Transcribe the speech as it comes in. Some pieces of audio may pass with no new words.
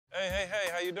Hey,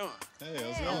 how you doing? Hey,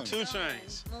 how's it going? I'm 2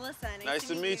 Chainz. Melissa, Nice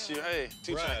to meet you. Hey,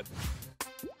 2 Chainz.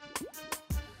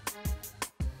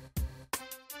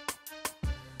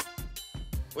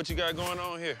 What you got going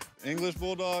on here? English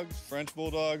Bulldogs, French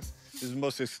Bulldogs. These are the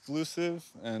most exclusive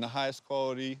and the highest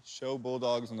quality show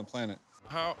bulldogs on the planet.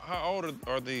 How old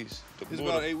are these? He's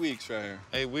about 8 weeks right here.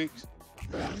 8 weeks?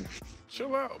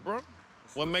 Chill out, bro.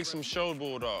 What makes them show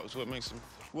bulldogs? What makes them?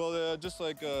 Well, just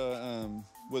like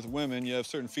with women, you have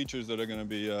certain features that are going to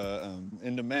be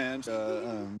in demand.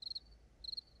 So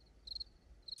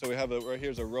we have right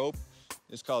here's a rope.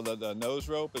 It's called the nose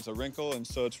rope. It's a wrinkle, and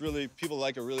so it's really, people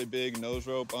like a really big nose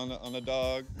rope on a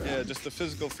dog. Yeah, just the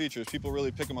physical features. People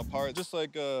really pick them apart. Just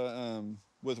like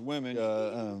with women,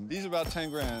 these are about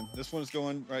 10 grand. This one's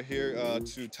going right here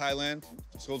to Thailand.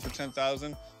 Sold for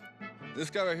 10,000. This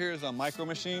guy right here is a Micro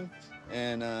Machine,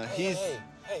 and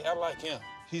Hey, I like him.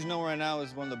 he's known right now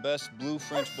as one of the best blue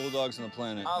French Bulldogs on the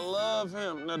planet. I love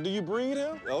him. Now, do you breed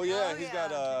him? Oh yeah,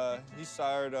 he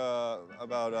sired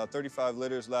about 35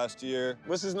 litters last year.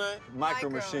 What's his name? Micro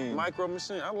Machine. Micro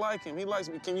Machine. I like him. He likes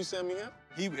me. Can you send me him?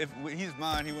 If he's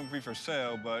mine, he wouldn't be for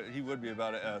sale, but he would be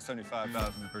about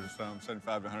 75,000 for some,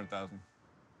 75 to 100,000.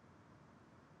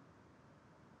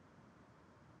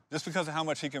 Just because of how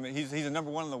much he can, he's a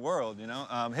 #1 in the world, you know.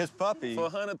 His puppy. For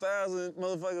 100,000,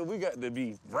 motherfucker, we got to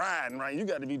be riding, right? You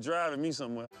got to be driving me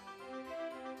somewhere.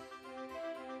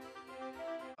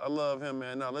 I love him,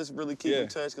 man. Now, let's really keep in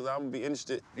touch, because I'm going to be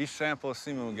interested. Each sample of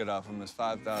semen we get off him is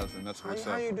 5,000. That's what we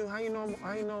sell. How you do? How you know?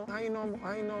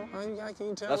 How can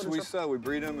you tell? That's what we sell. We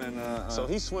breed him, and so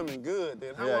he's swimming good,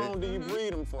 then. How long do you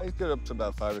breed him for? He's good up to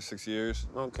about 5 or 6 years.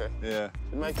 Okay. Yeah.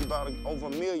 It makes you about over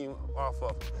 $1 million off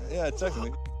of him. Yeah,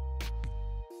 technically.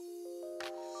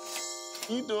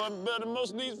 You doing better than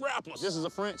most of these rappers. This is a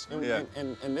French, and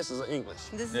this is an English.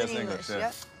 This is English,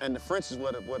 yep. And the French is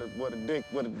what a money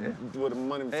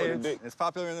for the dick. It's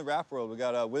popular in the rap world. We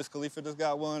got Wiz Khalifa just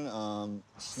got one.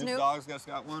 Snoop Dogg's just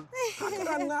got one. How could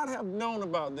I not have known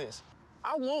about this?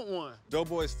 I want one.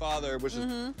 Doughboy's father, which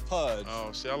is Pudge.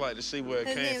 Oh, see, I like to see where it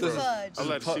came from. Pudge. I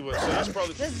like to see where so that's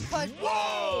probably. This is Pudge.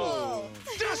 Whoa!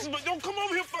 Don't come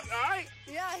over here, all right?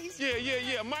 Yeah, he's.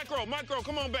 Yeah. Micro,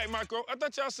 come on back, Micro. I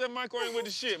thought y'all said Micro ain't with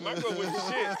the shit. Micro with the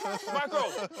shit.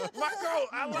 Micro,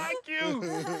 I like you.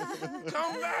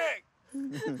 Come back.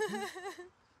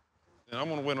 And I'm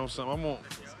gonna win on something.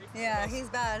 Yeah, he's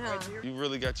bad, huh? You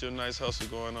really got your nice hustle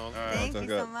going on. All right. Thank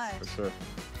you so much. For sure.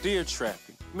 Dear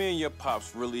Trappy, me and your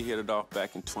pops really hit it off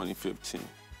back in 2015.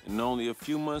 And only a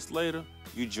few months later,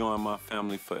 you joined my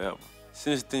family forever.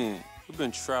 Since then, we've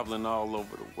been traveling all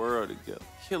over the world together,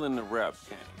 killing the rap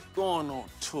game, going on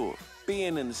tour,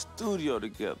 being in the studio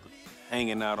together,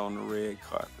 hanging out on the red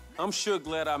carpet. I'm sure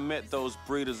glad I met those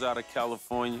breeders out of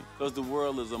California, because the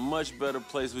world is a much better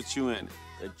place with you in it.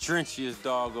 The drenchiest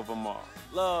dog of them all.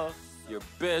 Love, your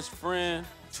best friend,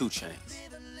 2 Chainz.